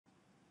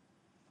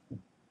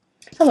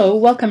Hello,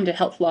 welcome to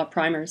Health Law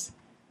Primers.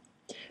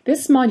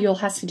 This module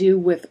has to do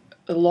with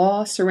the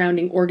law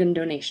surrounding organ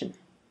donation.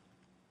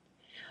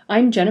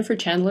 I'm Jennifer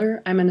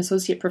Chandler. I'm an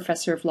Associate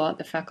Professor of Law at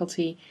the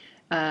Faculty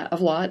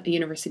of Law at the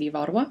University of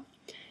Ottawa.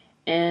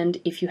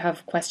 And if you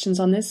have questions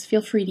on this,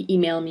 feel free to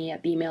email me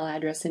at the email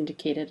address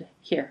indicated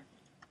here.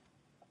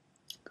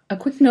 A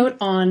quick note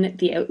on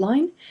the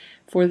outline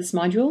for this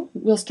module.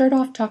 We'll start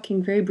off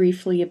talking very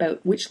briefly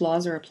about which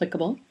laws are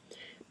applicable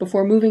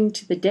before moving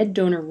to the dead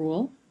donor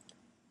rule,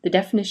 the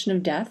definition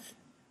of death,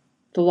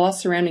 the law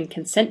surrounding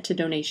consent to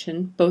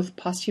donation, both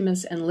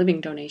posthumous and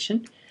living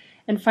donation,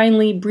 and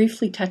finally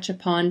briefly touch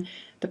upon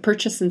the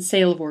purchase and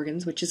sale of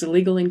organs, which is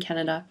illegal in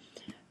Canada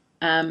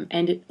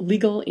and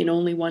legal in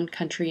only one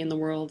country in the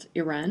world,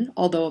 Iran,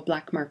 although a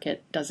black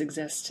market does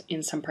exist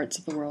in some parts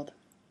of the world.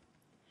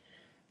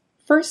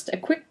 First, a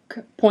quick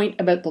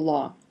point about the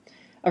law.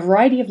 A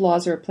variety of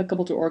laws are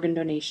applicable to organ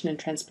donation and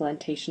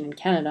transplantation in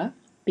Canada.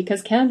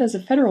 Because Canada is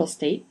a federal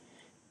state,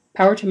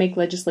 power to make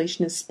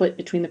legislation is split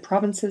between the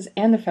provinces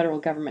and the federal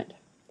government.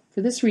 For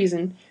this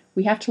reason,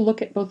 we have to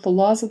look at both the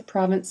laws of the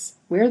province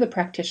where the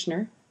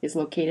practitioner is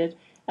located,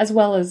 as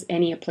well as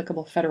any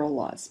applicable federal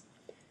laws.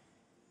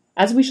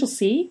 As we shall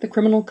see, the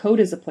criminal code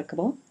is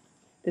applicable.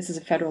 This is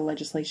a federal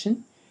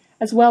legislation,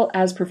 as well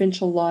as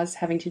provincial laws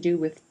having to do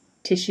with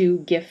tissue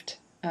gift,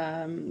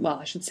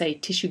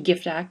 tissue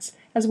gift acts,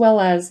 as well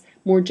as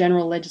more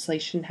general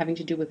legislation having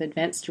to do with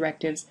advance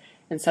directives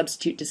and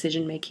substitute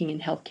decision-making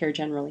in healthcare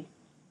generally.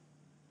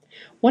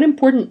 One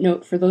important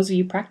note for those of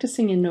you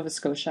practicing in Nova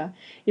Scotia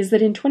is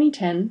that in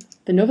 2010,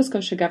 the Nova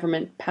Scotia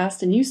government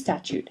passed a new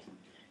statute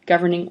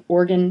governing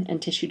organ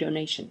and tissue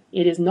donation.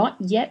 It is not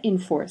yet in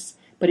force,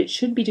 but it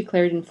should be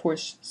declared in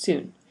force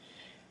soon.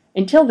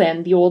 Until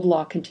then, the old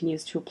law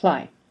continues to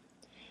apply.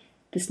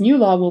 This new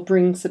law will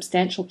bring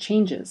substantial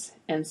changes,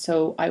 and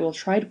so I will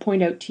try to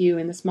point out to you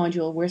in this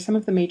module where some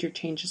of the major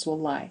changes will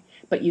lie.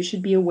 But you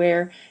should be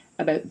aware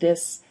about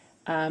this,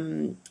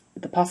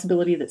 the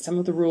possibility that some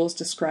of the rules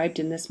described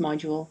in this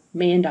module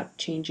may end up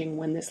changing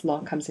when this law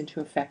comes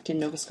into effect in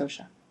Nova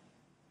Scotia.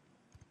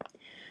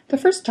 The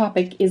first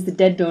topic is the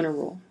dead donor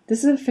rule.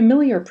 This is a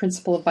familiar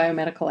principle of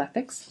biomedical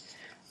ethics,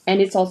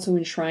 and it's also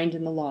enshrined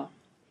in the law.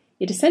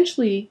 It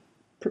essentially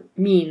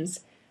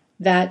means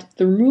that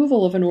the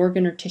removal of an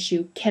organ or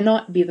tissue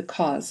cannot be the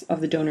cause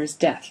of the donor's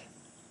death.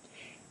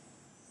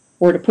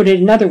 Or to put it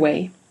another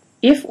way,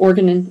 if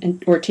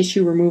organ or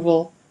tissue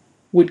removal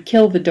would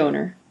kill the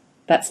donor,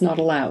 that's not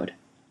allowed.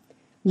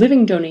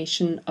 Living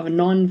donation of a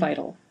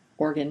non-vital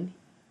organ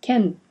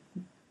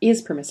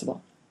is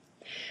permissible.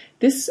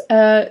 This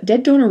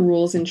dead donor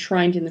rule is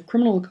enshrined in the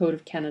Criminal Code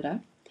of Canada,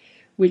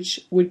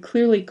 which would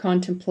clearly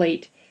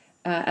contemplate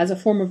as a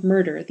form of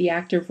murder the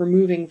act of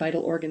removing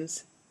vital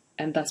organs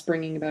and thus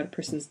bringing about a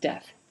person's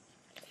death.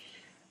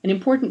 An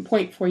important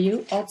point for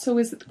you also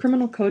is that the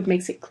Criminal Code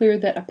makes it clear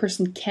that a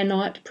person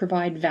cannot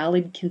provide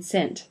valid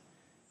consent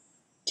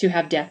to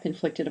have death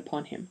inflicted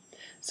upon him.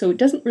 So it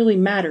doesn't really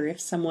matter if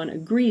someone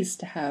agrees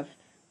to have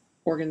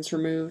organs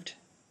removed.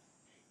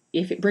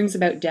 If it brings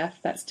about death,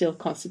 that still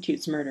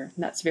constitutes murder.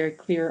 And that's very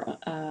clear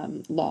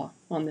law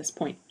on this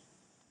point.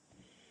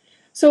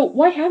 So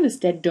why have this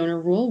dead donor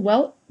rule?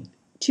 Well,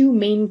 two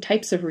main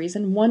types of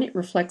reason. One, it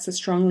reflects a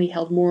strongly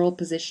held moral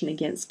position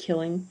against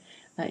killing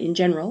in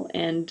general,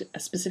 and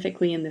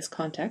specifically in this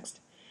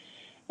context.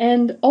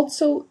 And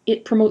also,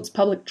 it promotes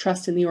public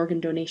trust in the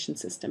organ donation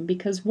system,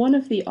 because one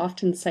of the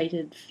often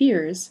cited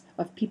fears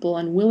of people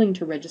unwilling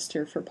to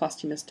register for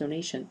posthumous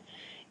donation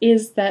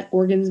is that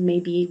organs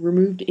may be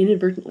removed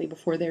inadvertently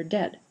before they're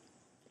dead.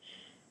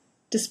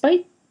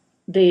 Despite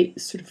the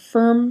sort of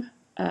firm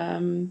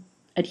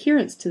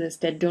adherence to this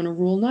dead donor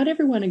rule, not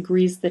everyone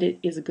agrees that it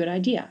is a good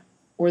idea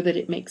or that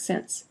it makes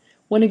sense.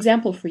 One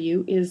example for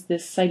you is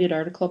this cited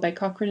article by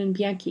Cochrane and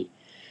Bianchi,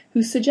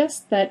 who suggests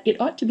that it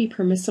ought to be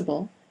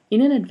permissible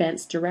in an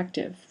advance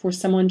directive for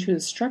someone to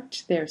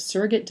instruct their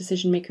surrogate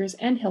decision makers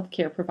and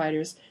healthcare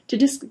providers to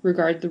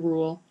disregard the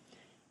rule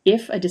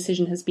if a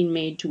decision has been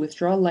made to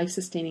withdraw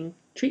life-sustaining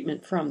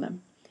treatment from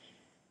them.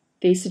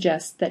 They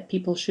suggest that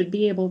people should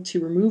be able to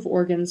remove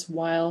organs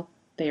while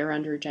they are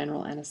under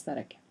general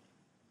anesthetic.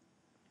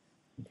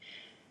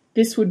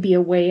 This would be a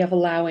way of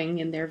allowing,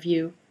 in their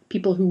view,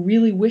 people who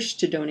really wish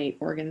to donate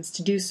organs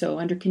to do so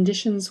under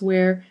conditions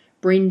where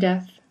brain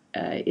death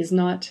is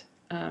not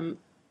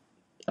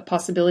a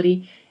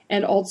possibility,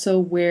 and also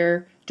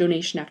where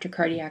donation after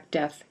cardiac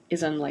death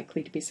is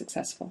unlikely to be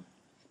successful.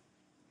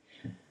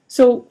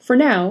 So for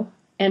now,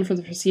 and for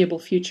the foreseeable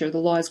future, the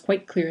law is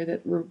quite clear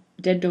that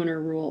dead donor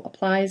rule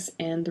applies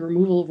and the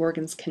removal of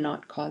organs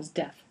cannot cause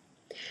death.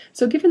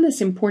 So given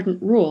this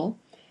important rule,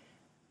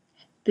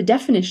 the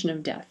definition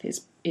of death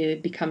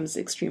becomes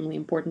extremely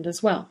important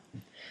as well.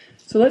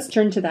 So let's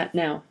turn to that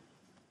now.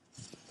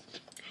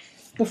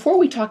 Before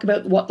we talk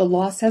about what the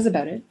law says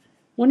about it,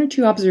 one or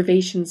two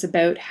observations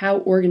about how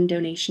organ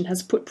donation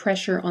has put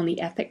pressure on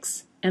the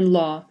ethics and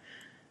law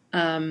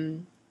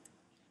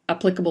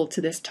applicable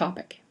to this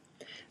topic.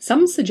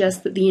 Some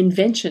suggest that the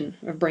invention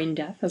of brain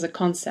death as a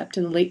concept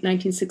in the late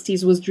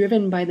 1960s was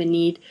driven by the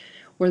need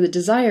or the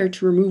desire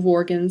to remove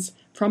organs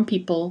from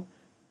people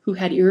who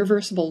had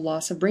irreversible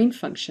loss of brain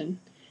function,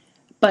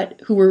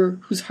 but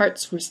whose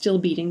hearts were still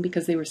beating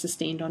because they were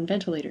sustained on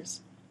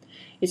ventilators.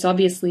 It's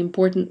obviously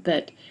important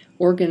that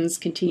organs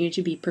continue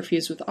to be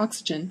perfused with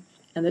oxygen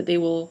and that they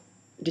will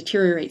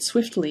deteriorate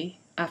swiftly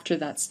after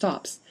that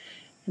stops.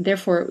 And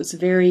therefore, it was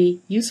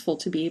very useful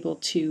to be able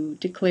to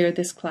declare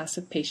this class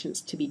of patients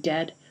to be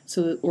dead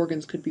so that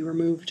organs could be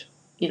removed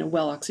in a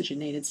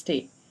well-oxygenated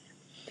state.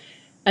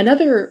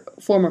 Another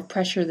form of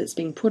pressure that's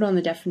being put on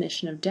the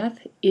definition of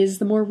death is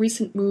the more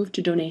recent move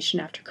to donation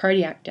after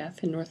cardiac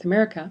death in North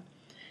America.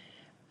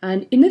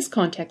 And in this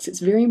context, it's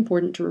very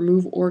important to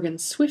remove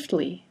organs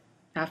swiftly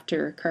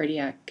after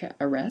cardiac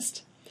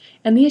arrest.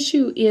 And the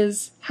issue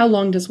is, how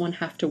long does one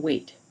have to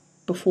wait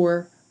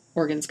before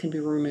organs can be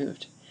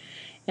removed?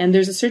 And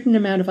there's a certain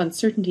amount of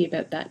uncertainty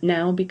about that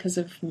now because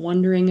of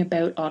wondering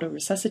about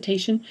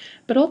autoresuscitation,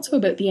 but also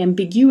about the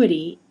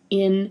ambiguity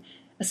in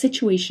a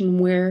situation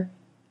where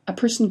a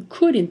person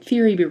could, in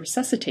theory, be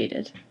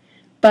resuscitated,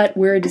 but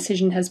where a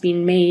decision has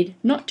been made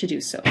not to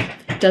do so.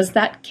 Does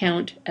that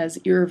count as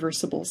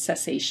irreversible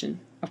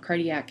cessation of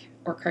cardiac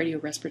or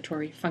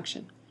cardiorespiratory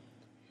function?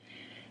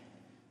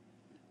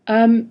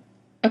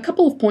 A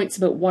couple of points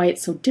about why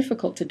it's so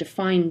difficult to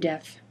define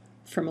death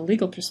from a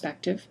legal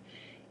perspective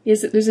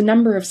is that there's a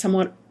number of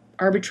somewhat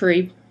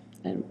arbitrary,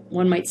 and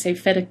one might say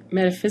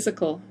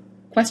metaphysical,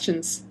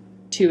 questions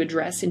to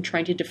address in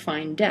trying to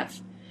define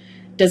death.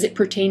 Does it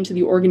pertain to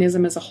the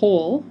organism as a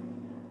whole,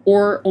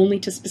 or only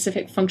to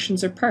specific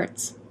functions or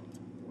parts?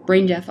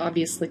 Brain death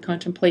obviously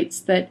contemplates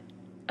that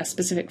a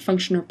specific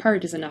function or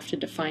part is enough to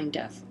define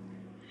death.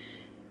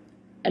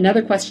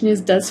 Another question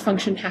is, does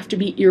function have to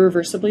be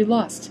irreversibly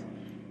lost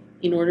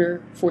in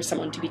order for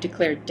someone to be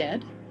declared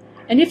dead?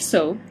 And if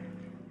so,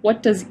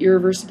 what does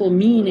irreversible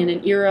mean in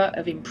an era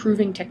of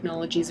improving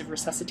technologies of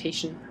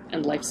resuscitation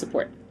and life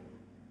support?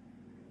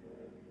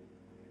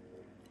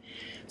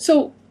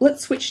 So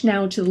let's switch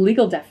now to the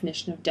legal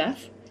definition of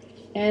death.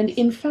 And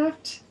in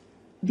fact,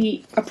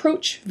 the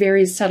approach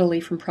varies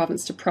subtly from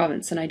province to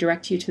province, and I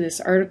direct you to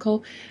this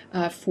article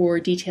for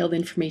detailed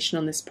information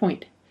on this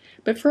point.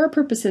 But for our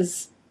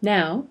purposes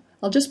now,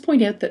 I'll just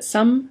point out that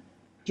some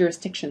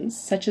jurisdictions,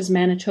 such as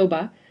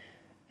Manitoba,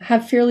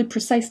 have fairly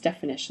precise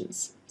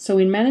definitions. So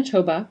in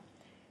Manitoba,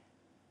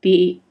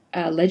 the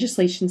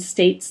legislation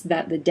states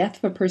that the death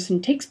of a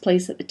person takes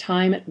place at the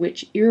time at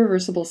which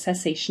irreversible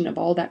cessation of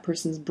all that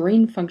person's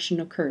brain function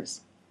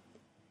occurs.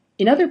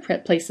 In other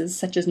places,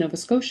 such as Nova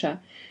Scotia,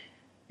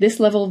 this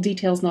level of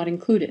detail is not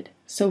included.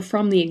 So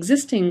from the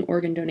existing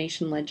organ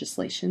donation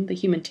legislation, the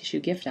Human Tissue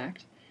Gift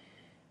Act,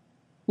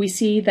 we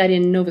see that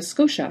in Nova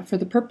Scotia, for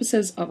the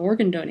purposes of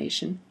organ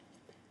donation,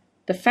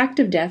 the fact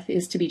of death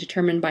is to be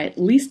determined by at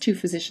least 2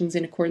 physicians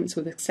in accordance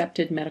with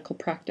accepted medical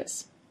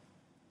practice.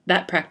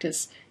 That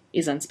practice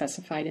is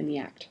unspecified in the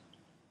Act.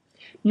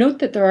 Note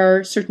that there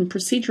are certain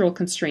procedural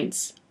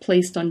constraints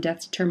placed on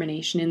death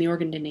determination in the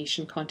organ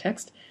donation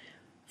context.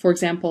 For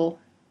example,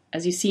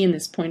 as you see in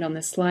this point on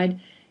this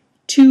slide,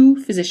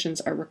 2 physicians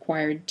are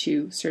required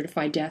to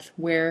certify death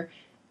where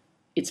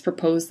it's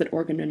proposed that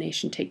organ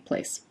donation take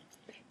place.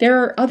 There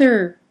are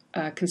other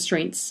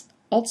constraints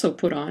also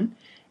put on,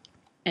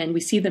 and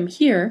we see them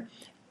here.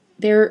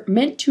 They're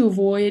meant to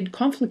avoid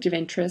conflict of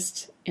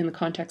interest in the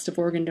context of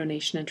organ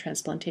donation and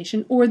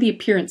transplantation, or the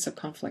appearance of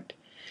conflict.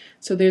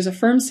 So there's a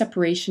firm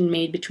separation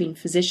made between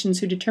physicians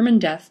who determine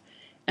death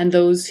and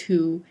those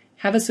who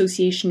have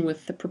association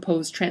with the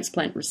proposed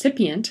transplant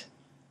recipient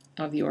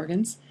of the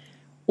organs,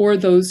 or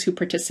those who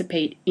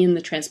participate in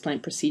the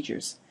transplant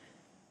procedures.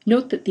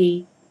 Note that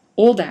the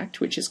old Act,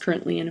 which is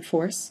currently in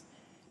force,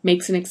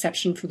 makes an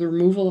exception for the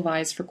removal of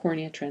eyes for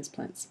cornea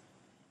transplants.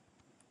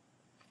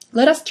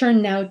 Let us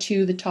turn now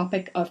to the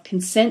topic of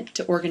consent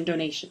to organ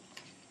donation.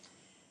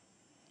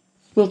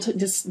 We'll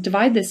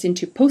divide this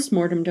into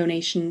post-mortem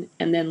donation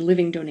and then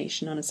living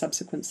donation on a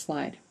subsequent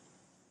slide.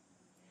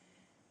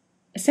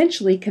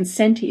 Essentially,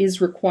 consent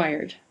is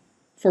required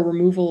for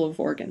removal of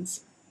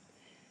organs,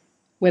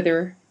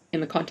 whether in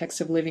the context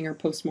of living or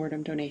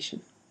post-mortem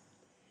donation.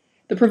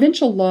 The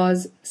provincial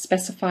laws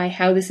specify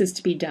how this is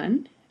to be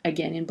done,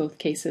 again in both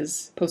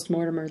cases,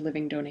 post-mortem or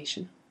living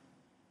donation.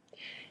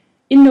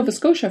 In Nova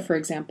Scotia, for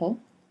example,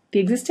 the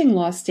existing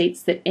law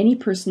states that any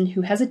person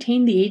who has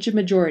attained the age of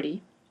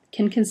majority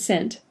can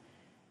consent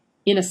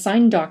in a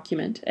signed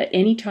document at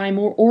any time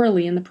or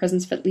orally in the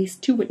presence of at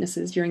least 2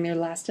 witnesses during their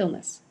last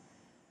illness.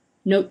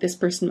 Note this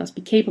person must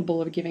be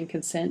capable of giving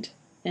consent,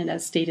 and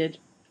as stated,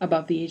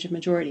 above the age of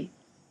majority.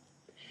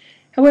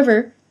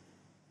 However,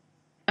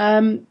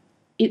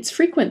 it's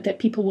frequent that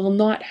people will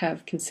not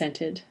have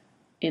consented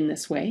in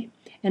this way,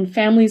 and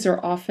families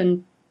are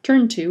often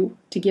turned to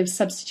give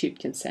substitute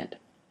consent.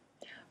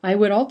 I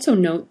would also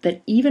note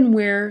that even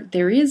where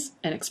there is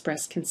an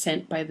express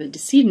consent by the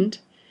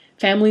decedent,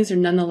 families are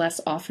nonetheless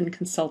often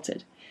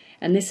consulted.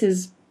 And this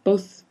is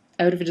both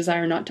out of a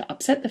desire not to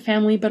upset the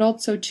family, but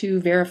also to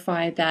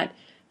verify that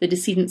the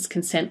decedent's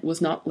consent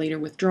was not later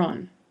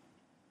withdrawn.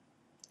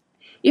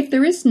 If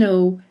there is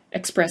no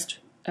expressed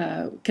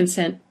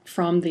consent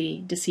from the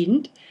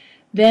decedent,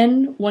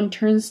 then one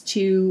turns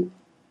to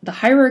the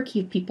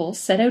hierarchy of people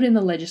set out in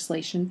the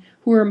legislation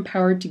who are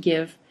empowered to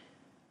give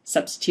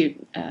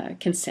substitute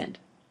consent.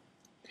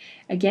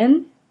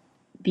 Again,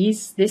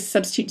 this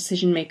substitute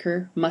decision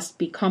maker must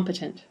be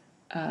competent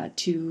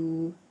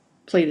to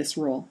play this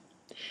role.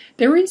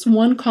 There is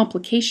one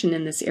complication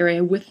in this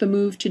area with the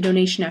move to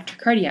donation after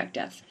cardiac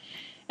death,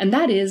 and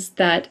that is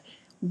that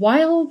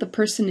while the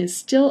person is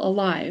still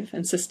alive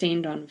and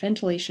sustained on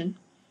ventilation,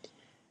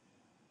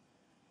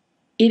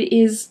 it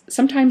is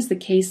sometimes the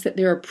case that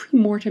there are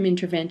pre-mortem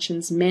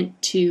interventions meant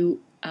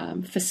to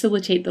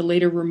facilitate the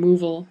later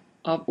removal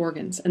of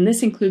organs, and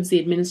this includes the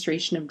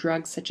administration of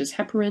drugs such as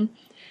heparin,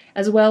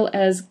 as well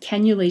as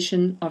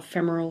cannulation of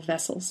femoral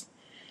vessels.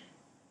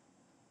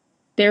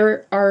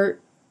 There are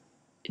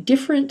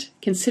different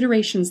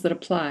considerations that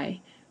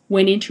apply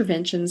when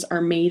interventions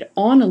are made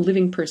on a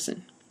living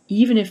person,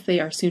 even if they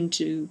are soon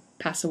to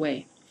pass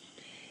away.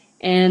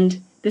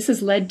 And this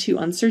has led to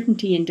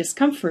uncertainty and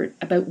discomfort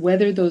about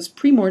whether those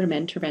pre-mortem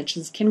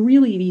interventions can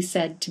really be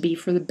said to be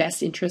for the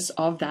best interests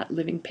of that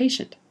living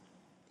patient.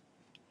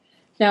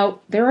 Now,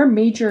 there are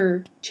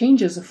major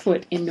changes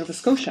afoot in Nova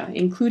Scotia,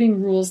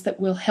 including rules that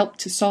will help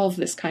to solve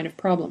this kind of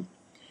problem.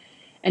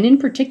 And in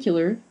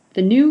particular,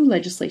 the new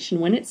legislation,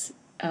 when it's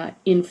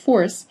in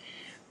force,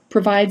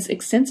 provides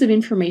extensive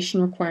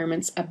information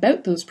requirements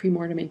about those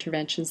pre-mortem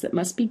interventions that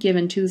must be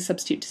given to the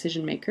substitute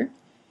decision maker,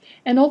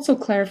 and also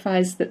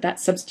clarifies that that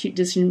substitute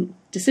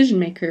decision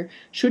maker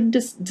should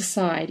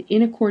decide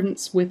in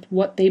accordance with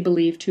what they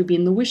believe to have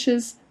been the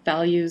wishes,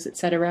 values,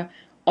 etc.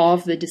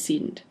 of the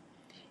decedent.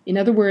 In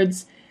other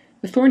words,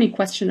 the thorny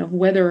question of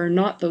whether or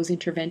not those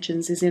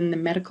interventions is in the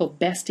medical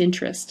best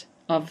interest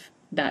of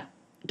that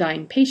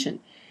dying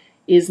patient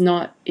is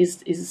not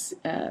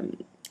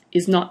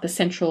the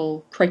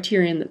central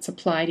criterion that's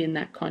applied in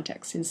that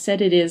context.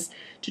 Instead, it is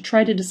to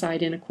try to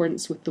decide in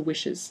accordance with the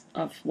wishes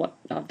of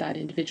that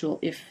individual,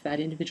 if that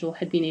individual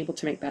had been able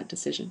to make that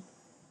decision.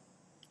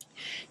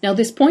 Now,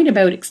 this point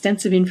about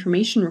extensive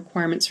information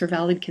requirements for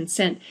valid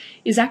consent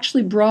is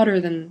actually broader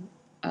than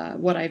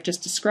what I've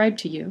just described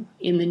to you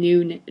in the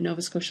new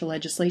Nova Scotia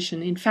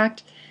legislation. In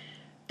fact,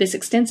 this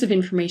extensive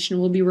information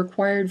will be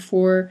required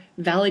for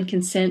valid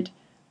consent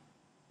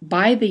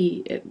by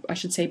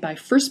by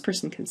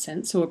first-person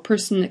consent, so a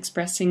person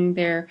expressing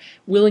their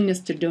willingness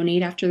to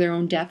donate after their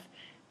own death.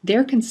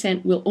 Their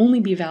consent will only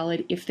be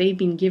valid if they've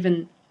been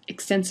given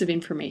extensive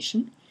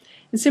information.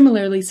 And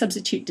similarly,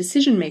 substitute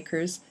decision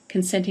makers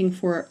consenting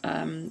for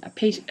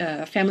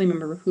a family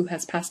member who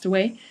has passed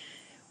away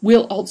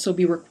will also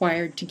be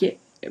required to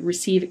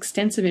receive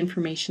extensive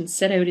information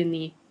set out in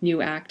the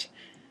new Act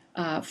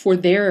for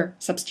their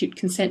substitute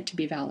consent to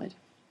be valid.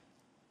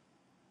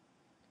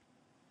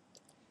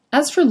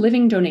 As for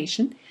living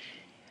donation,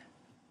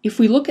 if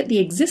we look at the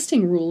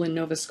existing rule in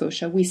Nova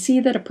Scotia, we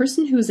see that a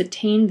person who has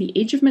attained the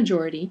age of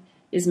majority,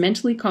 is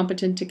mentally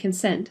competent to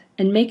consent,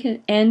 and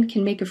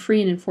can make a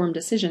free and informed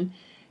decision,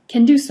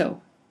 can do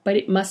so, but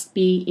it must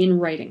be in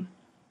writing.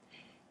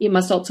 It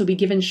must also be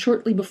given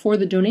shortly before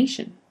the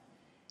donation,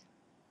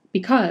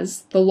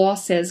 because the law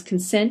says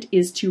consent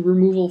is to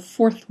removal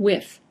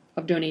forthwith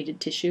of donated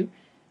tissue,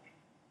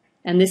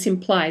 and this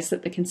implies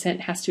that the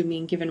consent has to have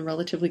been given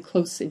relatively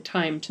close in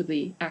time to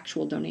the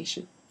actual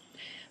donation.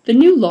 The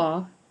new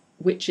law,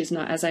 which is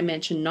not, as I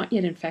mentioned, not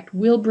yet in effect,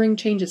 will bring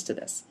changes to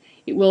this.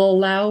 It will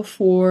allow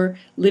for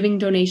living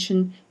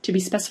donation to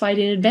be specified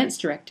in advance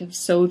directives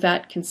so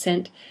that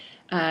consent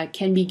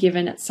can be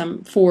given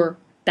for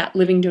that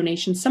living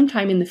donation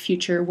sometime in the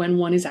future when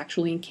one is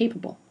actually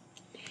incapable.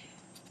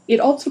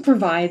 It also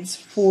provides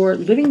for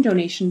living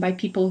donation by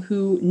people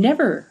who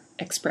never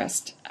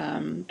expressed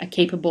a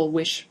capable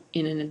wish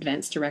in an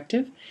advance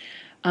directive,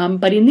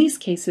 but in these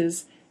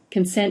cases,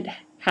 consent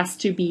has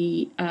to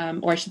be,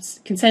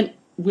 consent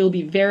will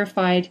be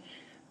verified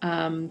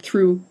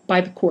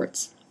by the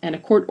courts, and a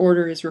court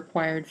order is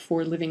required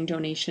for living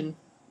donation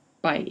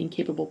by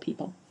incapable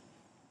people.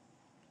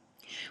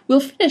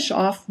 We'll finish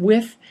off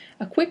with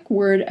a quick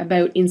word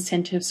about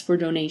incentives for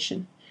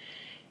donation.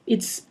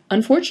 It's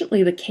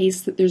unfortunately the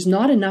case that there's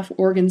not enough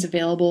organs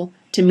available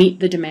to meet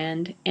the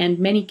demand, and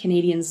many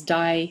Canadians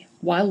die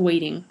while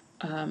waiting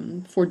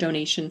for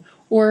donation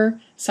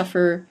or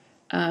suffer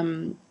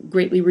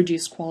greatly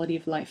reduced quality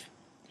of life.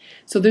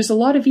 So there's a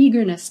lot of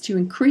eagerness to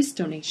increase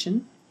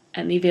donation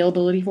and the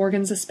availability of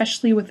organs,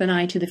 especially with an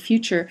eye to the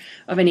future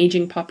of an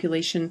aging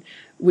population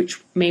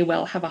which may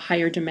well have a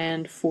higher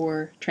demand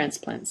for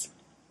transplants.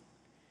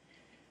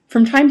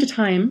 From time to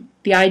time,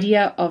 the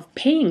idea of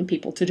paying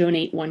people to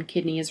donate one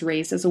kidney is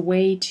raised as a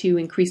way to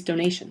increase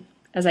donation.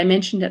 As I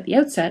mentioned at the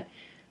outset,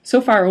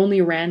 so far only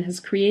Iran has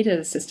created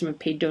a system of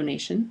paid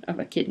donation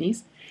of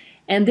kidneys,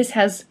 and this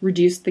has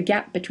reduced the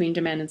gap between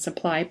demand and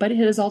supply, but it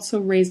has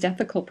also raised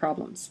ethical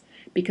problems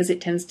because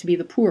it tends to be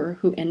the poor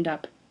who end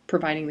up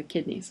providing the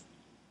kidneys.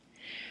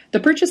 The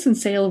purchase and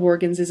sale of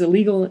organs is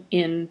illegal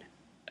in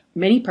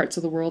many parts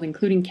of the world,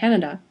 including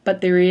Canada,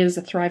 but there is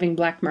a thriving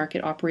black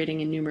market operating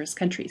in numerous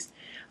countries.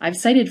 I've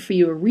cited for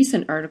you a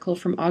recent article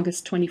from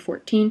August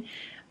 2014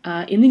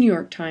 in the New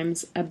York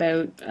Times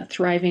about a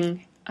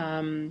thriving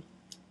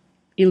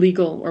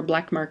illegal or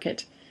black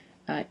market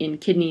in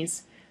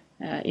kidneys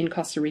in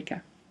Costa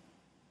Rica.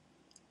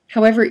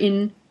 However,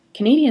 in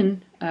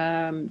Canadian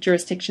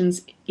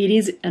jurisdictions, it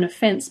is an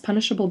offense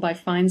punishable by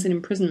fines and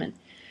imprisonment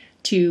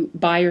to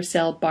buy or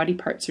sell body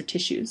parts or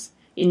tissues.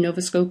 In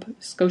Nova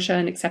Scotia,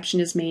 an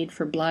exception is made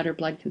for blood or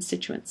blood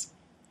constituents.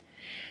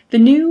 The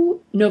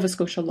new Nova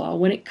Scotia law,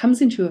 when it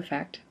comes into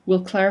effect,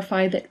 will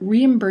clarify that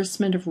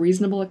reimbursement of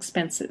reasonable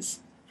expenses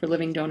for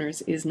living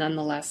donors is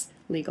nonetheless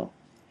legal.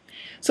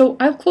 So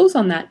I'll close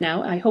on that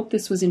now. I hope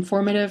this was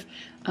informative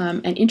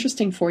and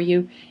interesting for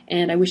you,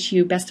 and I wish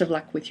you best of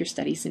luck with your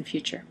studies in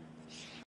future.